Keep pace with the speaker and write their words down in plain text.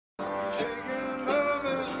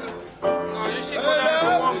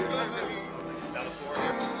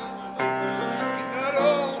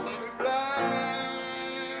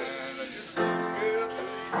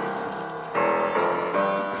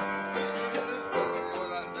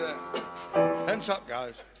hands up,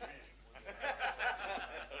 guys.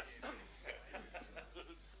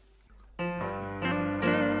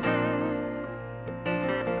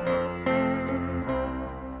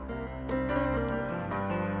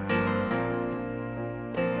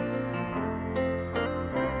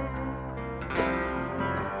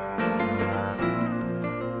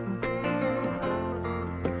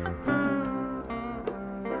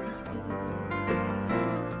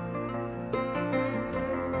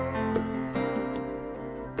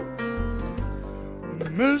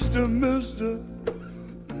 Mister,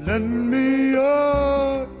 lend me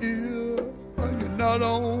your ear. You're not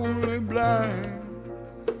only blind,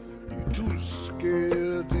 you're too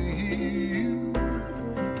scared to hear.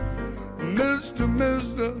 Mister,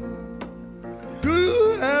 do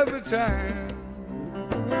you have a time?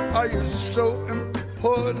 Are you so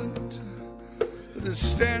important that it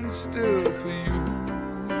stands still for you?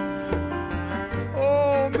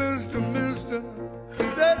 Oh, mister,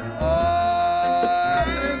 is that all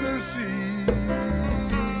in the sea?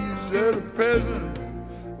 Is that a present,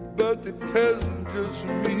 but the present just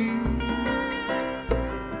me?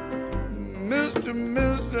 Mister,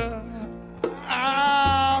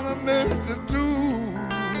 I'm a mister too.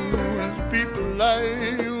 There's people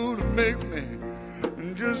like you to make me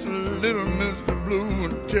just a little Mr. Blue.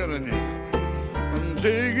 I'm telling you, I'm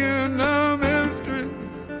taking a mystery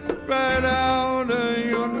right out of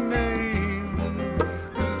your name.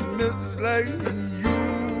 This mister's like you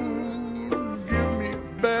give me a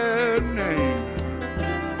bad name.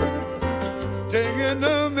 Taking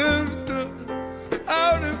a mister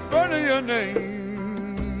out in front of your name.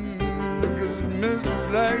 Cause misters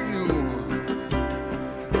like you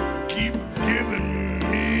keep giving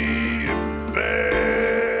me a bad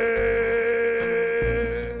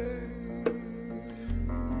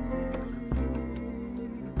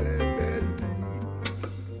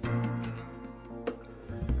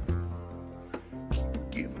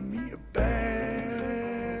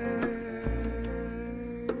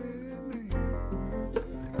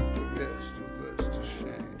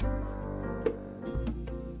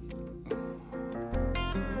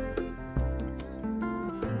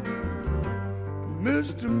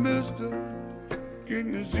Mister,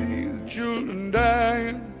 can you see the children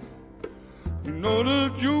dying? You know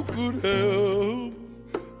that you could help,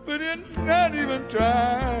 but you're not even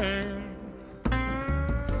trying.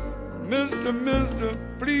 Mister,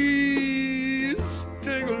 please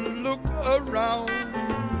take a look around.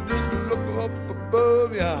 Just look up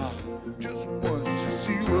above ya, just once to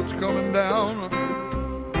see what's coming down.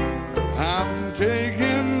 I'm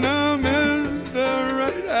taking the mister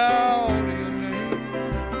right out.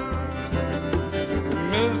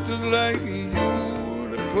 Misters like you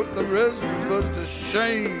that put the rest of us to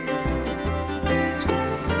shame.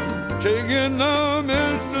 Taking the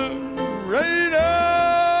mister right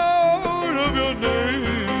out of your name.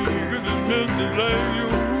 Cause it's misters like you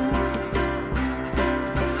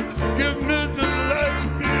give misters like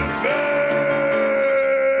me a bad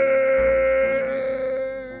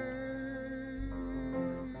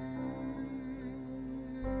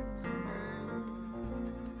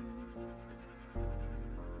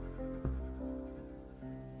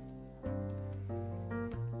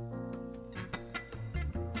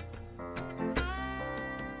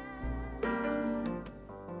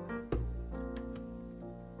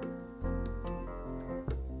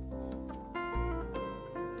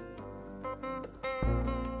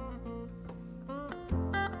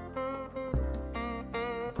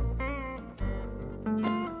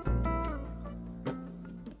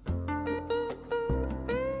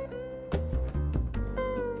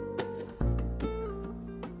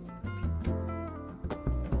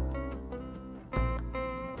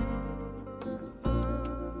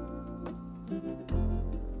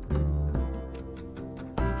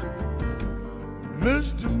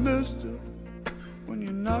Mister, when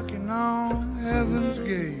you're knocking on heaven's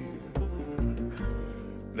gate,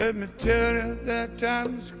 let me tell you that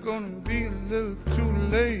time it's gonna be a little too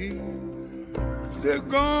late. 'Cause they're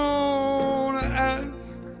gonna ask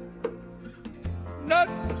not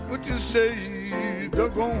what you say, they're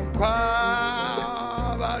gonna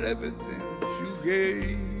cry about everything that you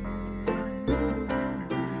gave.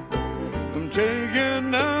 I'm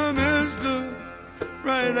taking the mister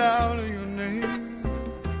right out of your name.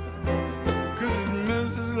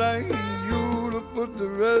 Like you to put the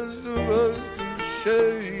rest of us to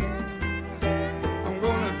shame. I'm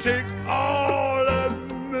gonna take all that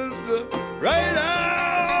mister right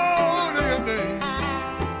out of your name.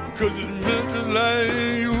 Cause it's misters like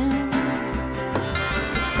you.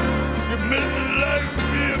 You misters like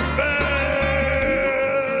me a bad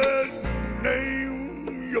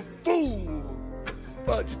name, you fool.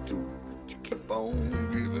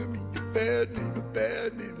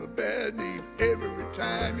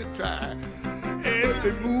 try.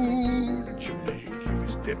 Every move that you make, every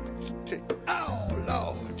step that you take, oh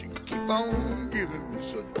Lord, you keep on giving me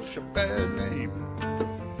such a bad name.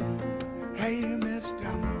 Hey,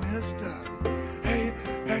 mister, mister, hey,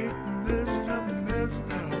 hey, mister,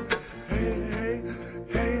 mister, hey, hey,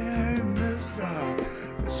 hey, hey, mister,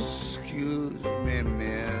 excuse me,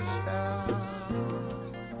 mister,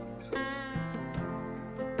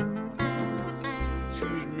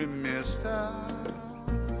 excuse me, mister,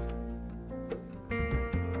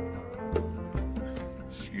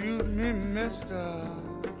 excuse me, mister.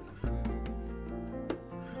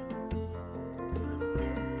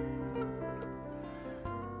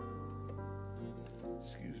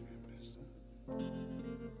 Excuse me, mister.